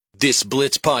This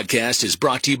Blitz podcast is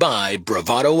brought to you by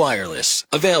Bravado Wireless.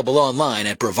 Available online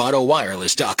at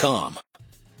bravadowireless.com.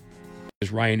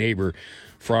 Is Ryan Aber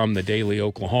from the Daily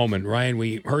Oklahoman. Ryan,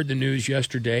 we heard the news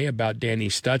yesterday about Danny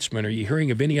Stutsman. Are you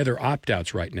hearing of any other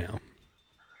opt-outs right now?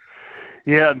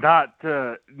 Yeah,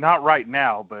 not right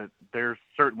now, but there's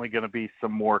certainly going to be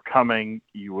some more coming.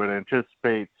 You would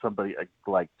anticipate somebody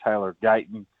like Tyler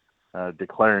Guyton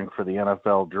declaring for the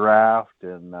NFL draft,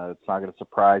 and it's not going to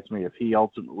surprise me if he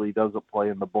ultimately doesn't play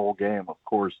in the bowl game. Of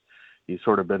course, he's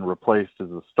sort of been replaced as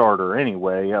a starter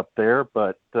anyway up there,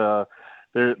 but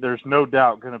there's no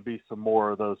doubt going to be some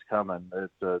more of those coming.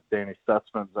 Danny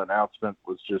Stutsman's announcement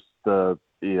was just the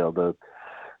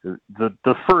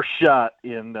first shot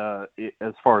in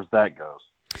as far as that goes.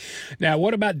 Now,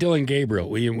 what about Dillon Gabriel?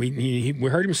 We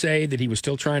heard him say that he was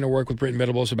still trying to work with Brent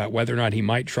Venables about whether or not he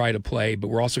might try to play, but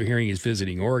we're also hearing he's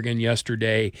visiting Oregon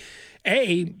yesterday.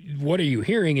 A, what are you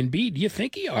hearing? And B, do you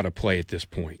think he ought to play at this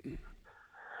point?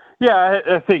 Yeah,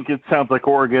 I think it sounds like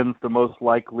Oregon's the most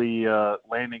likely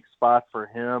landing spot for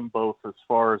him, both as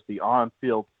far as the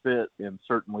on-field fit and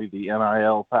certainly the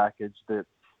NIL package that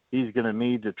he's going to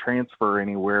need to transfer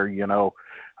anywhere. You know,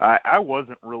 I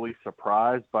wasn't really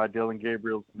surprised by Dillon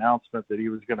Gabriel's announcement that he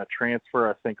was going to transfer.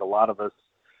 I think a lot of us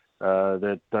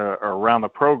that are around the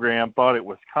program thought it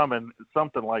was coming,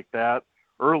 something like that,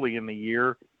 early in the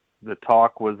year. The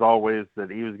talk was always that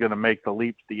he was going to make the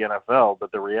leap to the NFL,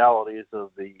 but the realities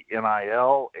of the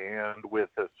NIL and with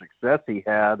the success he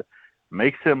had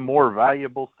makes him more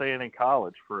valuable staying in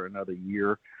college for another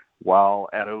year. While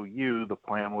at OU, the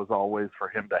plan was always for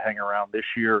him to hang around this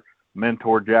year,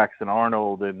 mentor Jackson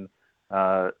Arnold, and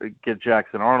get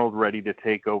Jackson Arnold ready to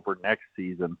take over next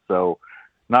season. So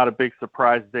not a big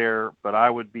surprise there, but I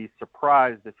would be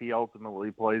surprised if he ultimately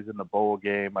plays in the bowl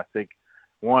game. I think,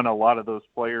 one, a lot of those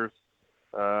players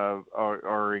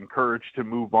are encouraged to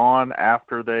move on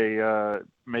after they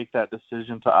make that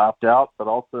decision to opt out, but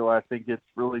also I think it's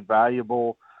really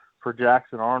valuable for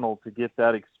Jackson Arnold to get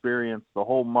that experience the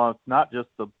whole month, not just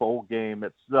the bowl game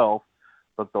itself,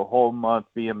 but the whole month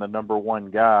being the number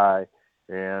one guy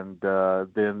and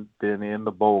then in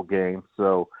the bowl game.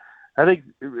 So I think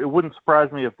it wouldn't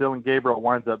surprise me if Dillon Gabriel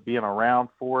winds up being around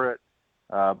for it.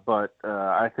 But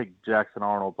I think Jackson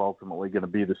Arnold's ultimately going to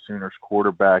be the Sooners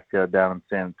quarterback down in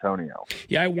San Antonio.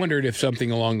 Yeah, I wondered if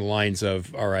something along the lines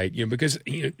of, all right, because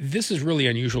this is really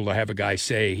unusual to have a guy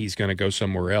say he's going to go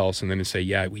somewhere else and then to say,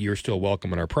 yeah, you're still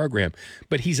welcome in our program,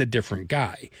 but he's a different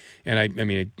guy. And I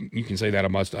mean, you can say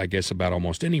that I guess about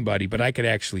almost anybody, but I could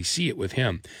actually see it with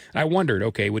him. And I wondered,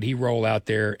 okay, would he roll out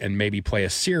there and maybe play a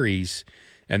series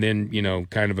and then,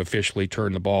 kind of officially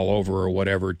turn the ball over or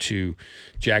whatever to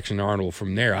Jackson Arnold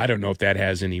from there? I don't know if that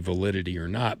has any validity or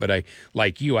not, but I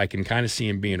can kind of see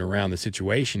him being around the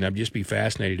situation. I'd just be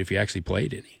fascinated if he actually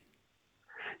played any.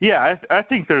 Yeah, I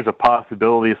think there's a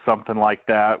possibility of something like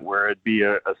that where it'd be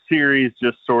a series,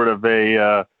 just sort of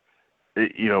a,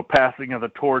 passing of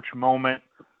the torch moment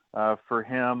for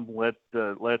him. Let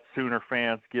Sooner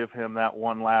fans give him that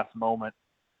one last moment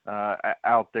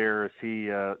out there as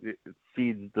he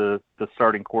feeds the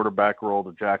starting quarterback role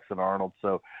to Jackson Arnold.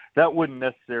 So that wouldn't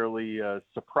necessarily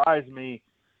surprise me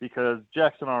because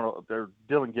Jackson Arnold,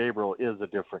 Dillon Gabriel is a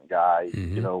different guy.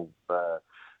 Mm-hmm.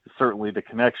 Certainly the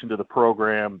connection to the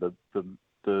program,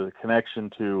 the connection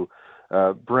to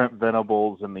Brent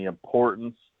Venables and the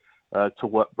importance to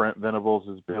what Brent Venables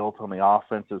has built on the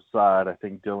offensive side. I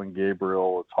think Dillon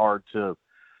Gabriel, it's hard to,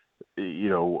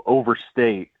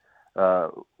 overstate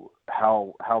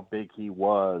how big he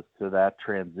was to that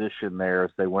transition there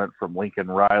as they went from Lincoln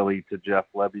Riley to Jeff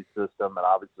Levy's system and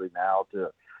obviously now to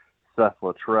Seth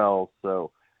Luttrell.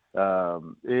 So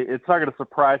it's not going to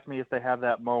surprise me if they have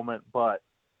that moment, but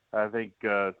I think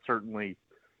certainly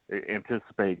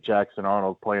anticipate Jackson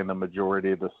Arnold playing the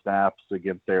majority of the snaps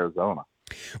against Arizona.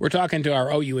 We're talking to our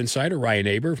OU insider, Ryan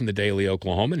Aber from the Daily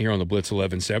Oklahoman here on the Blitz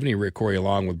 1170. Rick Couri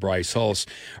along with Bryce Hulse.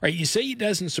 All right, you say it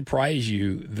doesn't surprise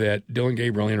you that Dillon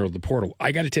Gabriel entered the portal.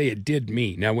 I got to tell you, it did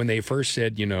me. Now, when they first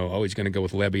said, he's going to go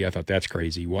with Levy, I thought that's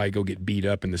crazy. Why go get beat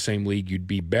up in the same league you'd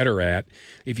be better at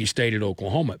if you stayed at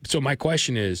Oklahoma? So my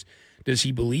question is, does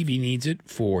he believe he needs it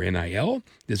for NIL?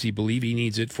 Does he believe he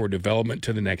needs it for development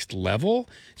to the next level?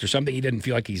 Is there something he doesn't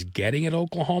feel like he's getting at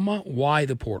Oklahoma? Why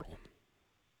the portal?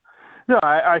 No,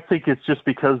 I think it's just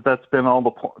because that's been all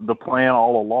the plan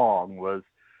all along was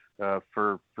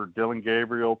for Dillon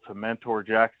Gabriel to mentor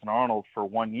Jackson Arnold for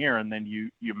 1 year, and then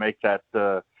you make that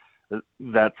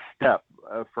step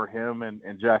for him,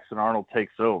 and Jackson Arnold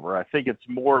takes over. I think it's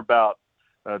more about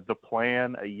the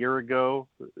plan a year ago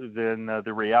than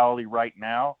the reality right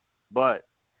now. But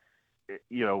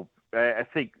I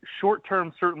think short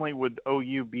term certainly would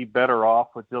OU be better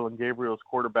off with Dillon Gabriel as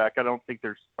quarterback. I don't think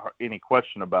there's any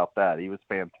question about that. He was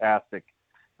fantastic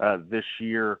this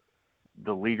year,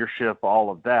 the leadership, all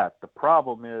of that. The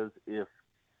problem is if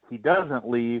he doesn't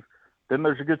leave, then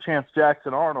there's a good chance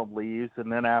Jackson Arnold leaves, and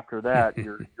then after that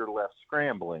you're left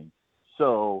scrambling.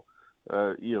 So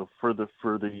for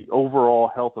the overall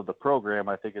health of the program,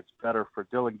 I think it's better for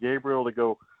Dillon Gabriel to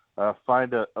go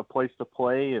find a place to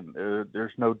play, and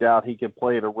there's no doubt he can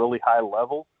play at a really high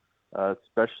level,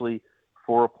 especially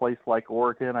for a place like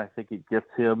Oregon. I think it gets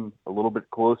him a little bit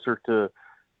closer to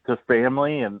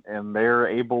family, and they're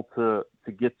able to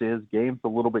get to his games a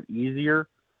little bit easier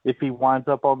if he winds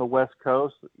up on the West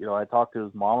Coast. I talked to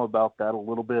his mom about that a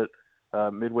little bit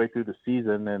midway through the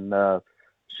season, and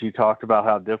she talked about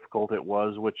how difficult it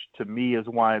was, which to me is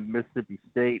why Mississippi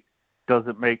State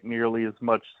doesn't make nearly as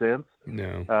much sense.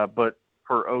 No. But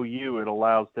for OU, it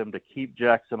allows them to keep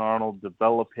Jackson Arnold,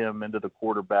 develop him into the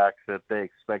quarterback that they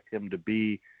expect him to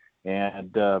be,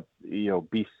 and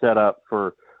be set up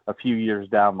for a few years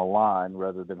down the line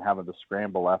rather than having to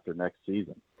scramble after next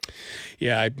season.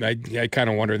 Yeah, I kind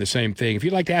of wonder the same thing. If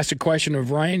you'd like to ask a question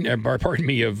of Ryan, of our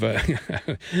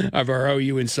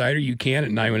OU Insider, you can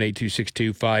at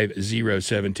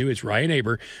 918-262-5072. It's Ryan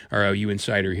Aber, our OU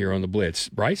Insider here on the Blitz.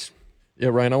 Bryce? Yeah,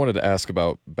 Ryan, I wanted to ask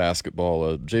about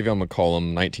basketball. Javion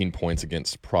McCollum, 19 points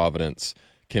against Providence.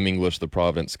 Kim English, the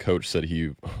Providence coach, said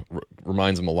he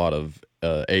reminds him a lot of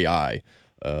AI.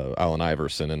 Allen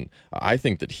Iverson, and I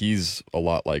think that he's a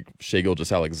lot like Shai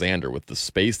Gilgeous-Alexander with the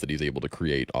space that he's able to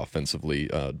create offensively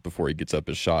before he gets up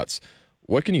his shots.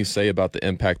 What can you say about the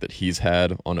impact that he's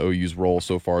had on OU's role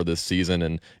so far this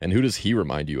season, and who does he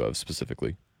remind you of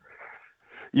specifically?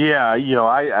 Yeah,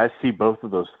 I see both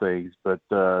of those things, but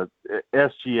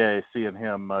SGA, seeing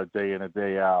him day in and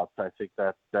day out, I think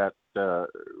that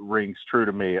rings true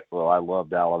to me. Well, I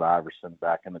loved Allen Iverson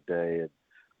back in the day and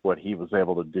what he was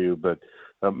able to do, but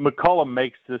McCollum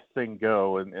makes this thing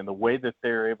go, and the way that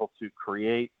they're able to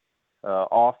create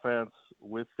offense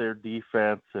with their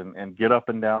defense and get up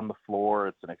and down the floor.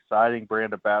 It's an exciting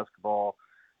brand of basketball.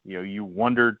 You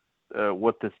wondered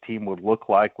what this team would look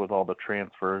like with all the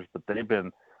transfers, but they've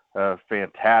been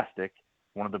fantastic.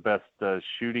 One of the best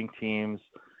shooting teams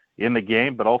in the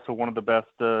game, but also one of the best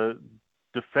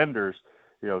defenders.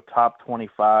 Top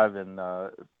 25 in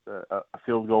a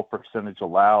field goal percentage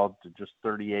allowed to just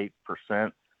 38%.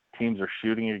 Teams are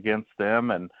shooting against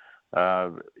them, and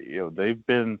they've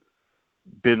been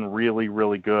really,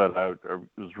 really good. I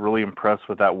was really impressed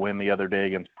with that win the other day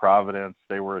against Providence.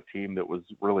 They were a team that was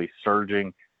really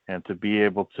surging, and to be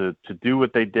able to do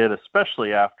what they did,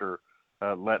 especially after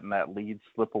letting that lead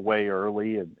slip away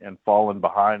early and falling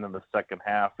behind in the second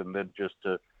half, and then just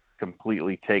to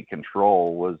completely take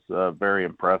control was very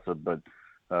impressive. But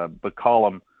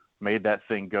McCollum made that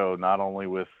thing go, not only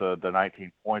with the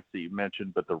 19 points that you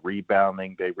mentioned, but the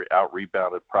rebounding. They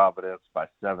out-rebounded Providence by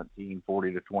 17,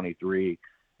 40-23,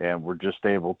 and were just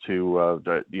able to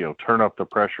turn up the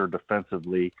pressure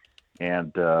defensively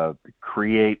and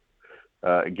create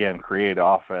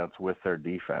offense with their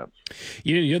defense.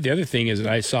 The other thing is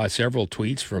that I saw several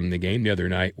tweets from the game the other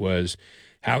night was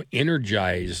how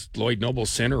energized Lloyd Noble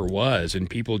Center was, and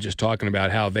people just talking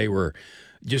about how they were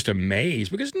just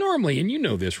amazed. Because normally, and you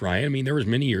know this, Ryan, I mean, there was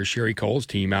many years Sherry Cole's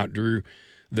team outdrew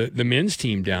the men's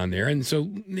team down there, and so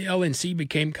the LNC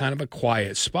became kind of a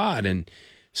quiet spot, and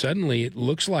suddenly it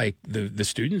looks like the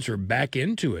students are back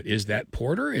into it. Is that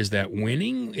Porter? Is that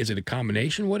winning? Is it a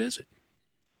combination? What is it?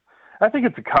 I think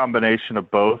it's a combination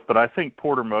of both, but I think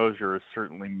Porter Moser has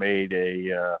certainly made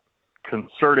a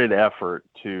concerted effort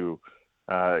to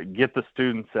get the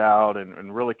students out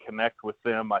and really connect with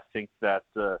them. I think that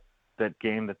that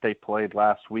game that they played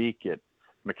last week at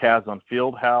McCaslin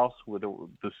Fieldhouse with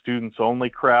the students-only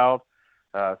crowd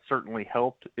certainly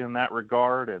helped in that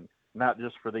regard, and not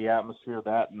just for the atmosphere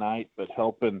that night, but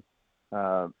helping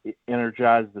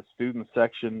energize the student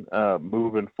section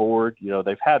moving forward.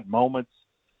 They've had moments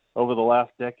over the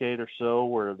last decade or so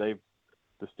where the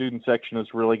student section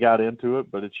has really got into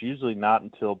it, but it's usually not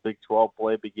until Big 12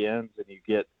 play begins and you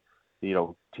get,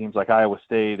 teams like Iowa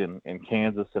State and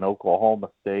Kansas and Oklahoma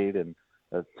State and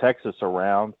Texas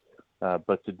around.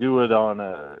 But to do it on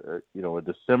a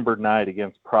December night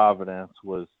against Providence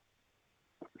was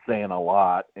saying a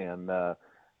lot. And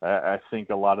I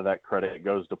think a lot of that credit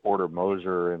goes to Porter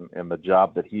Moser and the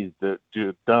job that he's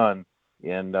done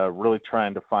in really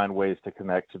trying to find ways to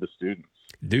connect to the students.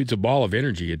 Dude's a ball of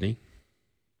energy, isn't he?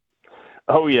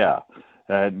 Oh, yeah,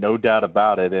 no doubt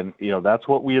about it. And, that's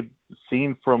what we had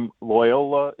seen from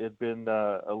Loyola. It had been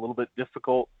a little bit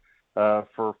difficult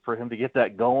for him to get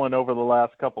that going over the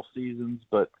last couple seasons.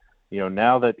 But,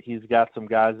 now that he's got some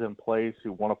guys in place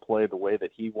who want to play the way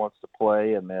that he wants to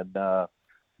play, and then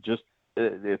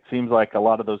it seems like a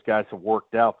lot of those guys have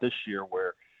worked out this year,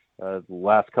 where the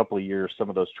last couple of years, some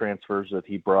of those transfers that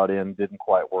he brought in didn't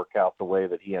quite work out the way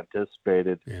that he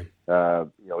anticipated. Yeah.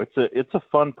 It's a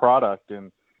fun product,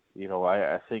 and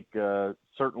I think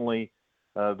certainly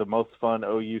the most fun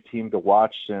OU team to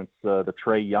watch since the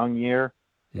Trey Young year,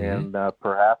 and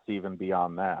perhaps even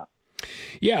beyond that.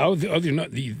 Yeah,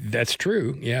 that's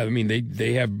true. Yeah, I mean,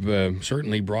 they have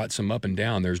certainly brought some up and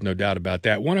down. There's no doubt about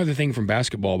that. One other thing from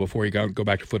basketball before you go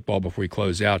back to football, before we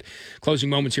close out. Closing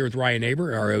moments here with Ryan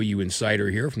Aber, our OU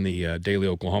insider here from the Daily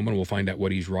Oklahoman. We'll find out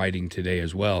what he's writing today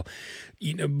as well.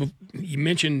 You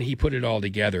mentioned he put it all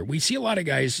together. We see a lot of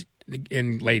guys,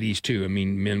 and ladies too, I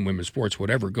mean, men, women, sports,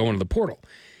 whatever, going to the portal.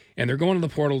 And they're going to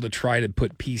the portal to try to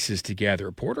put pieces together.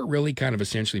 Porter really kind of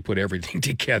essentially put everything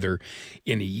together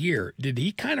in a year. Did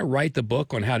he kind of write the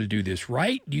book on how to do this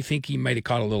right? Do you think he might have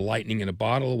caught a little lightning in a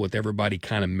bottle with everybody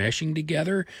kind of meshing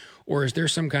together? Or is there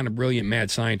some kind of brilliant mad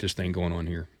scientist thing going on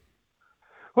here?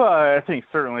 Well, I think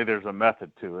certainly there's a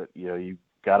method to it. You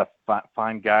got to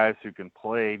find guys who can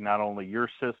play not only your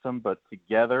system, but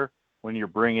together when you're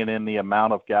bringing in the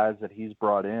amount of guys that he's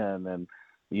brought in. And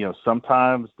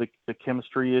sometimes the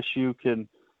chemistry issue can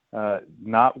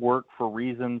not work for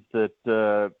reasons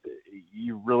that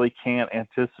you really can't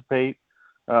anticipate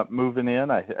moving in.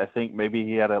 I think maybe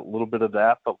he had a little bit of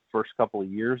that the first couple of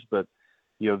years, but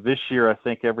this year I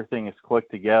think everything is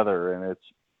clicked together, and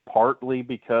it's partly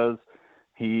because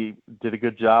he did a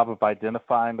good job of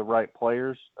identifying the right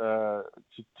players to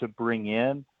bring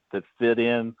in that fit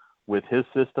in with his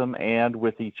system and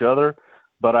with each other.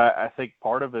 But I think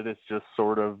part of it is just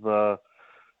sort of, I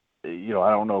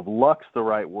don't know if luck's the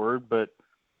right word, but,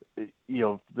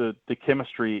 the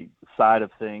chemistry side of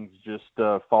things just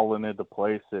falling into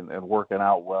place and working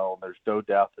out well. And there's no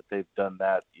doubt that they've done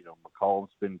that.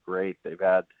 McCollum's been great. They've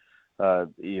had,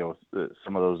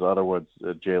 some of those other ones.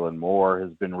 Jalen Moore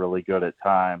has been really good at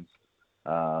times,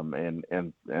 and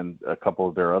a couple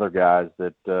of their other guys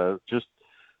that just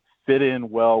fit in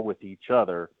well with each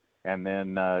other. And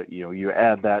then, you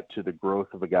add that to the growth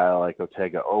of a guy like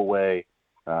Otega Owe.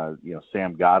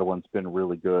 Sam Godwin's been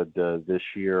really good this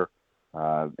year.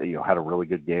 Had a really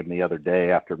good game the other day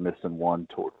after missing one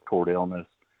toward illness.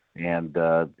 And,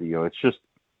 it's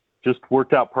just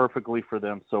worked out perfectly for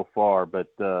them so far. But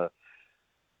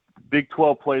Big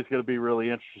 12 play is going to be really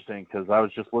interesting, because I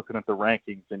was just looking at the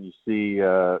rankings, and you see,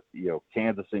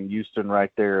 Kansas and Houston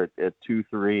right there at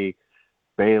 2-3.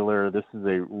 Baylor. This is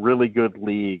a really good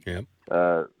league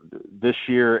this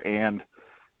year, and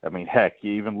I mean, heck,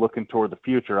 you even looking toward the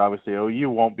future. Obviously,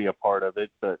 OU won't be a part of it,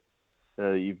 but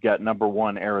you've got number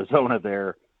one Arizona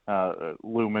there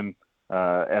looming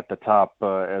at the top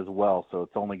as well. So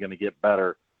it's only going to get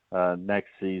better next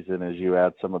season as you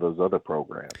add some of those other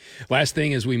programs. Last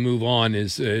thing as we move on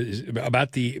is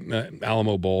about the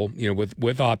Alamo Bowl.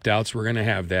 With opt-outs, we're going to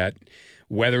have that.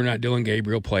 Whether or not Dillon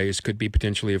Gabriel plays could be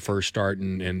potentially a first start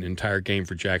and entire game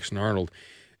for Jackson Arnold.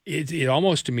 It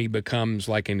almost to me becomes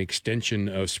like an extension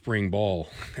of spring ball.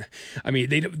 I mean,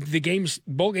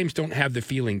 bowl games don't have the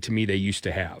feeling to me they used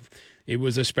to have. It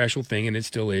was a special thing, and it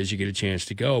still is. You get a chance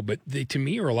to go, but they, to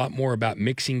me, are a lot more about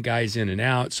mixing guys in and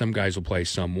out. Some guys will play,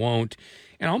 some won't,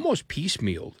 and almost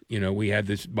piecemealed. We had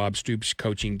this Bob Stoops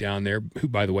coaching down there, who,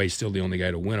 by the way, is still the only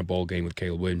guy to win a bowl game with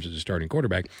Caleb Williams as a starting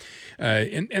quarterback,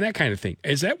 and that kind of thing.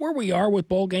 Is that where we are with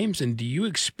bowl games? And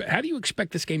how do you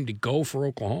expect this game to go for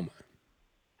Oklahoma?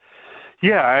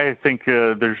 Yeah, I think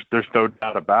there's no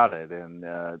doubt about it, and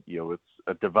it's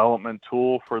a development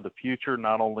tool for the future,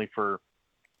 not only for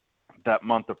that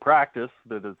month of practice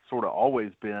that has sort of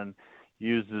always been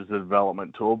used as a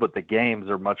development tool, but the games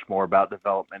are much more about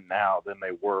development now than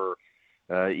they were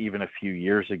even a few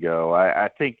years ago. I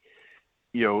think,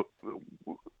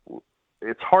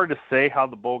 it's hard to say how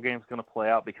the bowl game is going to play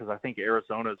out, because I think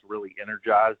Arizona is really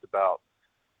energized about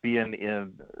being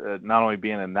in, not only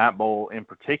being in that bowl in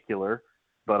particular,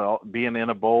 but being in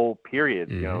a bowl period.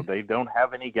 Mm-hmm. They don't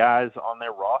have any guys on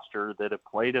their roster that have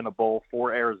played in a bowl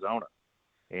for Arizona.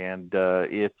 And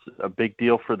it's a big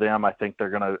deal for them. I think they're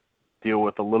going to deal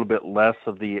with a little bit less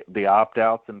of the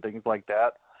opt-outs and things like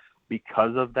that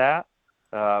because of that.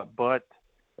 But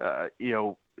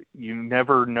you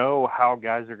never know how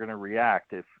guys are going to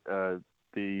react. If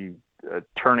the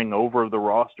turning over of the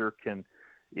roster can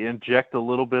inject a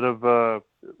little bit of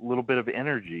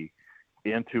energy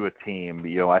into a team.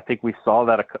 I think we saw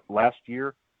that last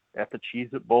year at the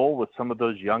Cheez-It Bowl with some of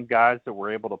those young guys that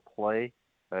were able to play.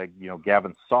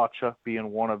 Gavin Sawchuk being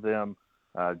one of them,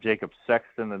 Jacob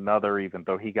Sexton, another, even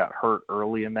though he got hurt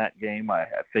early in that game. I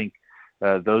think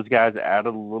those guys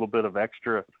added a little bit of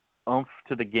extra oomph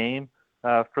to the game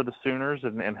for the Sooners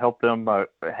and helped them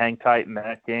hang tight in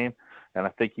that game. And I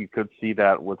think you could see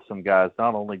that with some guys,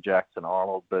 not only Jackson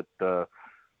Arnold, but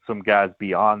some guys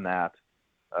beyond that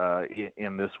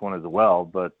in this one as well.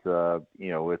 But,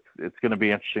 it's going to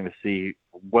be interesting to see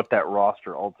what that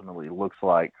roster ultimately looks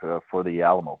like for the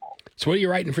Alamo Bowl. So what are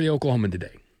you writing for the Oklahoman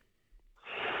today?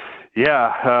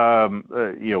 Yeah,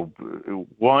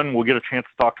 one, we'll get a chance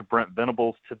to talk to Brent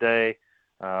Venables today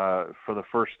for the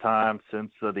first time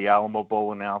since the Alamo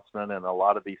Bowl announcement and a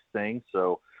lot of these things.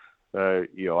 So,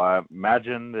 I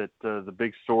imagine that the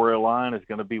big storyline is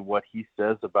going to be what he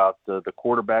says about the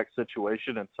quarterback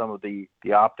situation and some of the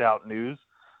opt-out news.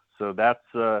 So that's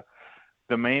the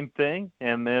main thing.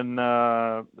 And then,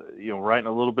 writing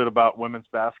a little bit about women's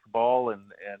basketball and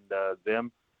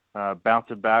them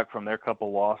bouncing back from their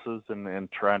couple losses and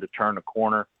trying to turn the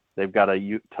corner. They've got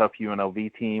a tough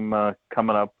UNLV team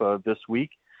coming up this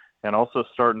week, and also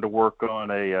starting to work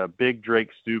on a big Drake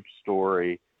Stoops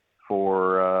story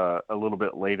for a little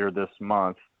bit later this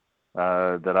month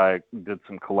that I did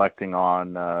some collecting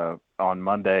on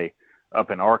Monday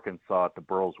up in Arkansas at the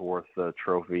Burlsworth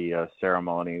Trophy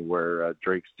ceremony, where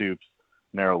Drake Stoops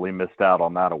narrowly missed out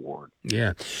on that award.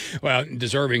 Yeah. Well,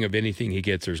 deserving of anything he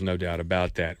gets, there's no doubt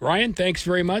about that. Ryan, thanks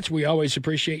very much. We always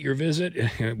appreciate your visit.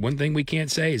 One thing we can't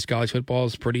say is college football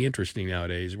is pretty interesting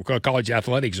nowadays. College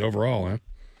athletics overall, huh?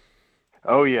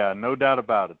 Oh, yeah, no doubt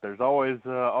about it. There's always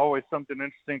something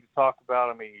interesting to talk about.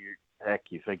 I mean,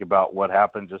 you think about what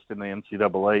happened just in the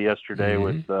NCAA yesterday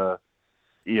with,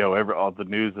 all the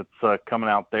news that's coming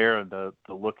out there, and the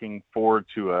looking forward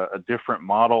to a different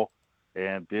model.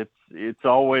 And it's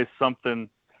always something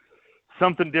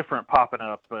different popping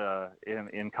up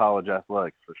in college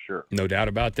athletics, for sure. No doubt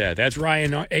about that. That's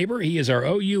Ryan Aber. He is our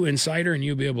OU insider, and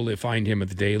you'll be able to find him at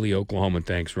the Daily Oklahoman.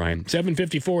 Thanks, Ryan.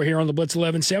 7:54 here on the Blitz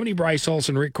 1170. Bryce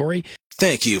Olson, Rick Couri.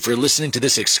 Thank you for listening to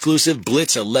this exclusive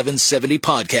Blitz 1170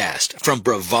 podcast from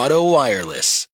Bravado Wireless.